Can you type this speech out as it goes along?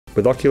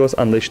With Oculus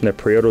unleashing their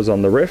pre-orders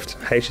on the Rift,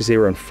 HTC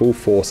were in full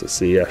force at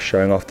CES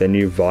showing off their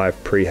new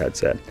Vive Pre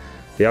headset.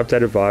 The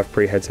updated Vive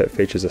Pre headset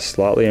features a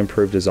slightly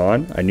improved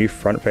design, a new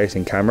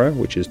front-facing camera,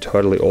 which is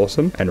totally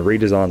awesome, and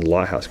redesigned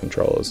lighthouse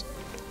controllers.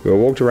 We were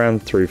walked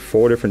around through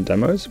 4 different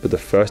demos, with the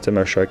first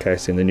demo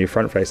showcasing the new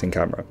front-facing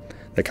camera.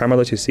 The camera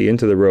lets you see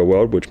into the real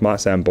world, which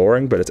might sound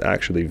boring, but it's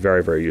actually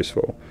very, very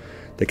useful.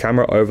 The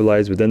camera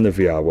overlays within the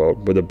VR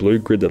world, with a blue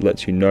grid that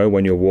lets you know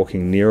when you're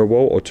walking near a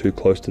wall or too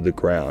close to the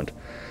ground.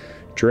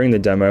 During the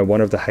demo, one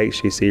of the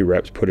HTC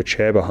reps put a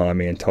chair behind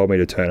me and told me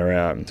to turn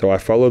around. So I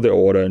followed the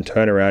order and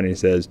turn around and he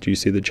says, "Do you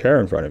see the chair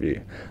in front of you?"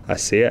 I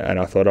see it and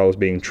I thought I was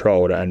being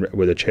trolled and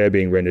with a chair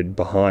being rendered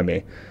behind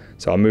me.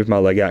 So I moved my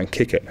leg out and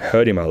kick it,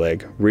 hurting my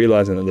leg,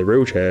 realizing that the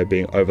real chair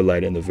being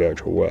overlaid in the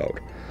virtual world.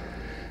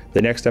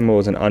 The next demo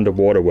was an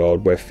underwater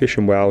world where fish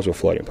and whales were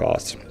floating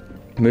past.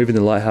 Moving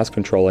the lighthouse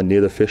controller near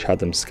the fish had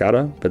them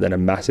scatter, but then a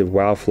massive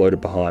whale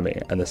floated behind me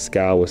and the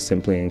scale was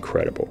simply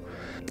incredible.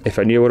 If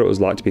I knew what it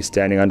was like to be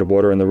standing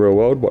underwater in the real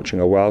world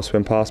watching a whale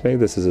swim past me,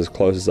 this is as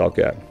close as I'll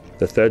get.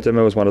 The third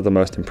demo was one of the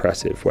most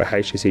impressive, where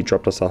HTC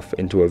dropped us off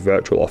into a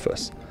virtual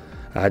office.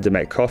 I had to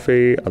make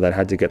coffee, I then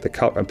had to get the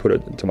cup and put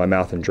it to my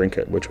mouth and drink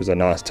it, which was a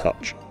nice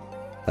touch.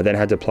 I then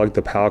had to plug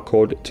the power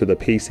cord to the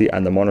PC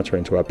and the monitor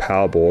into a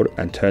power board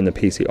and turn the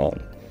PC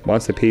on.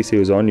 Once the PC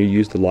was on, you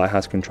use the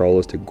lighthouse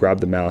controllers to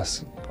grab the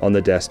mouse on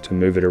the desk to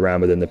move it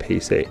around within the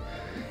PC.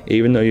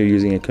 Even though you're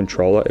using a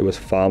controller, it was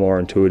far more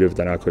intuitive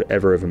than I could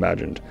ever have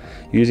imagined.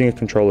 Using a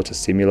controller to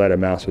simulate a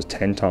mouse was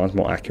 10 times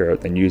more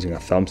accurate than using a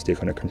thumbstick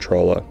on a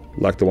controller,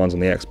 like the ones on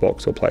the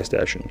Xbox or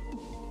PlayStation.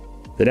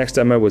 The next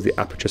demo was the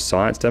Aperture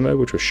Science demo,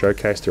 which was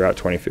showcased throughout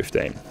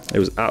 2015. It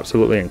was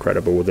absolutely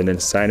incredible, with an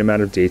insane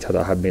amount of detail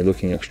that had me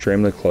looking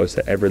extremely close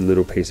to every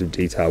little piece of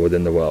detail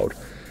within the world.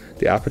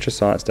 The Aperture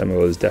Science demo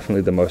was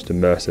definitely the most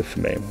immersive for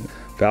me.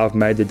 Valve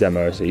made the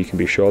demo so you can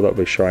be sure that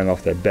they'll be showing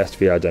off their best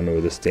VR demo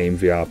with the Steam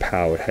VR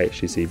powered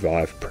HTC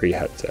Vive Pre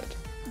headset.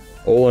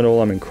 All in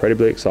all, I'm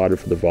incredibly excited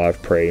for the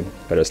Vive Pre,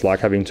 but it's like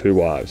having 2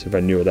 wives if I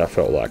knew what that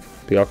felt like.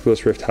 The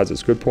Oculus Rift has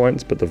its good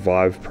points, but the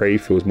Vive Pre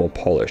feels more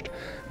polished,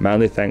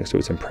 mainly thanks to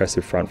its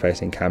impressive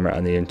front-facing camera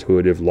and the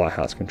intuitive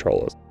lighthouse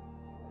controllers.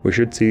 We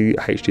should see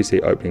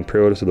HTC opening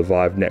pre-orders for the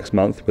Vive next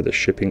month, with it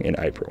shipping in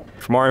April.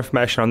 For more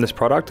information on this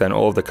product and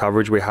all of the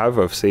coverage we have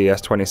of CES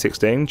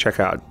 2016, check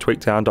out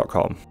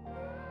tweaktown.com.